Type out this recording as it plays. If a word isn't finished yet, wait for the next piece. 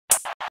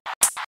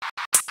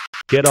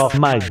Get off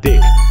my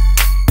dick.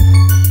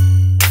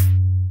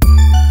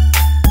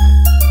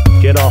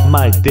 Get off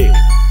my dick.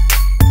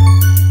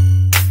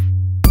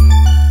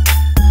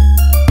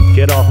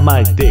 Get off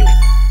my dick.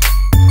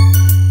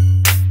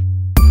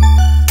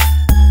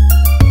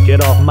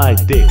 Get off my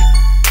dick.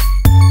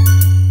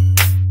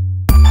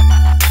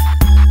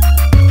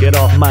 Get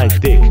off my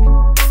dick.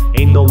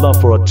 Ain't no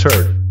love for a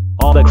turd.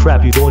 All that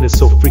crap you doing is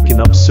so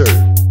freaking absurd.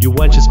 You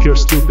wenches pure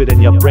stupid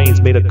and your brains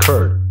made a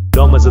curd.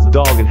 Dumb as a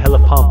dog and hella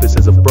pompous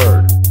as a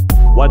bird.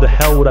 Why the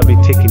hell would I be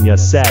taking your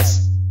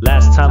sass?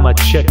 Last time I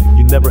checked,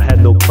 you never had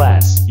no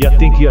class. Ya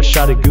think your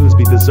shoddy goons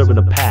be deserving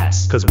a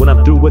pass. Cause when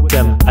I'm through with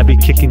them, I be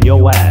kicking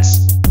your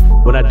ass.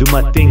 When I do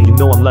my thing, you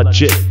know I'm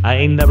legit. I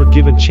ain't never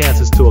given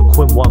chances to a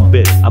quim one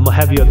bit. I'ma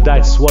have you a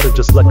dyed sweater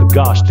just like a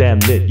gosh damn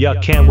knit. Ya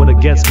can't win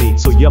against me,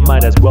 so ya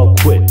might as well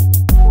quit.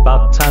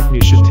 About time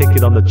you should take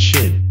it on the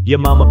chin. Your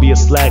mama be a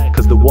slag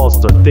cause the walls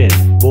are thin.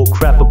 Bull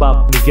crap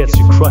about me gets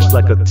you crushed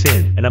like a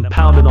tin. And I'm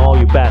pounding all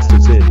you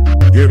bastards in.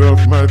 Get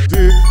off my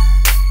dick.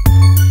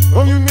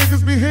 All you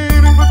niggas be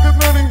hating but got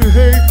nothing to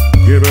hate.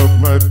 Get off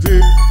my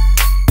dick.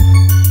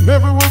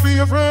 Never will be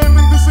a friend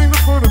and this ain't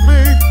for the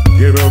bait.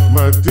 Get off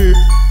my dick.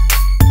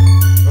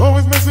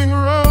 Always messing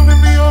around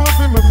and be all up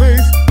in my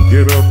face.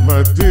 Get off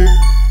my dick.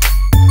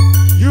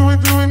 You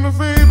ain't doing no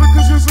favor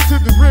cause you're such a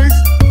disgrace.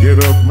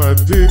 Get off my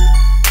dick.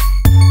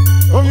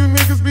 All you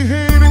niggas be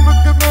hating but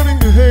got nothing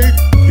to hate.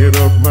 Get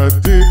off my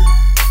dick.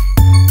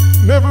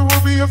 Never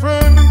will be a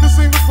friend and this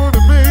ain't for the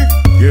bait.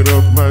 Get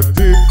off my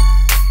dick.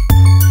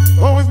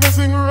 Always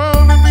messing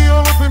around and be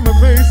all up in my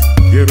face.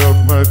 Get off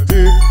my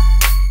dick.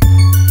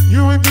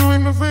 You ain't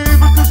doing no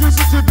favor cause you're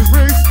such a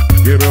disgrace.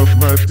 Get off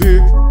my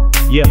dick.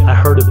 Yeah, I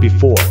heard it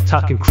before.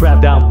 Talking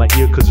crap down my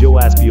ear cause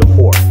your ass be a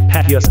whore.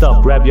 Pack your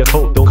stuff, grab your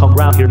coat, don't come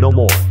round here no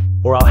more.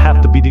 Or I'll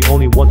have to be the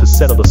only one to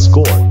settle the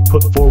score.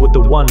 Put forward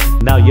the one,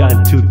 now you're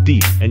in too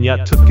deep. And ya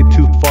took it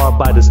too far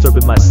by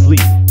disturbing my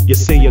sleep. You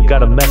say you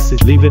got a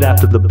message, leave it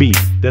after the beat.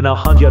 Then I'll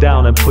hunt you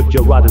down and put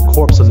your rotten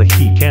corpse on the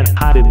heat. Can't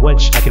hide it,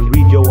 wench, I can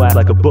read your ass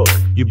like a book.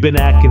 You've been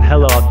acting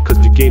hella odd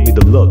cause you gave me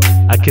the look.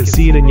 I can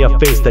see it in your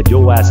face that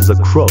your ass is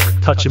a crook.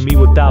 Touching me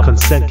without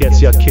consent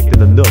gets ya kicked in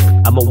the nook.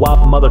 I'm a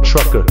wild mother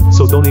trucker,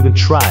 so don't even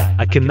try.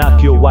 I can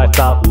knock your wife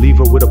out, leave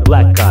her with a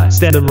black guy.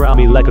 Standing around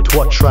me like a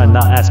twat, try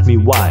not ask me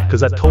why.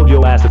 Cause I told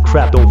your ass the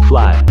crap don't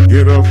fly.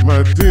 Get off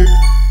my dick.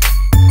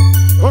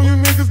 All you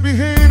niggas be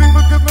hating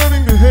but got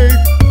nothing to hate.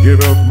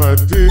 Get off my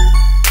dick.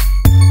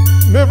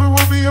 Never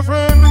will be a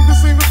friend and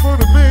this ain't for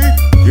the bait.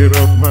 Get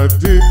off my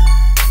dick.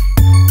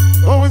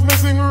 Always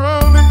messing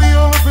around and be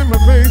all up in my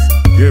face.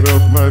 Get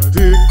off my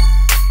dick.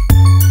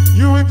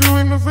 You ain't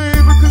doing no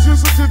favor cause you're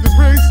such a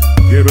disgrace.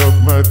 Get off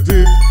my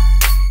dick.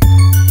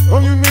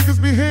 All you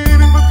niggas be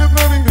hating but got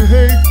nothing to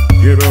hate.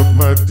 Get off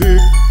my dick.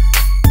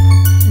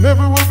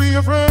 Never will be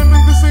a friend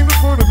and this ain't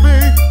for the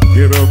bait.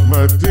 Get off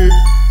my dick.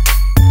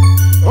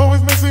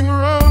 Always messing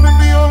around and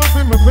be all up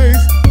in my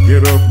face.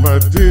 Get off my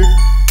dick.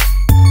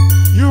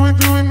 You ain't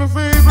doing no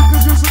favor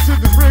cause you're such a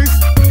disgrace.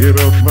 Get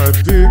off my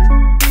dick.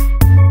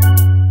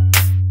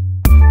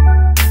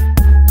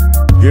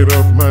 Get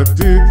off my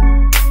dick.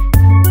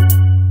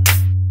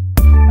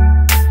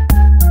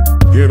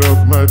 Get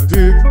off my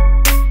dick.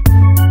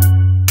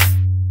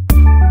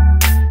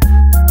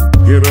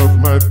 Get off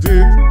my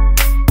dick.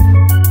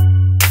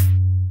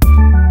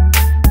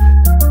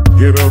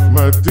 Get off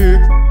my dick.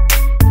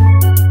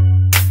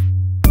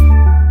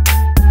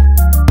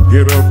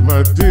 Get off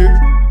my dick.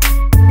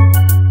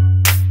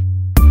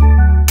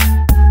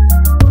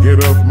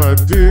 Get off my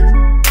dick.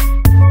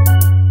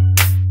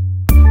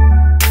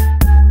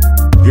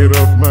 Get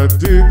off my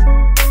dick.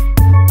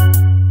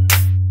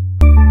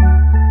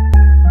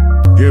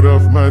 Get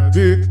off my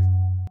dick.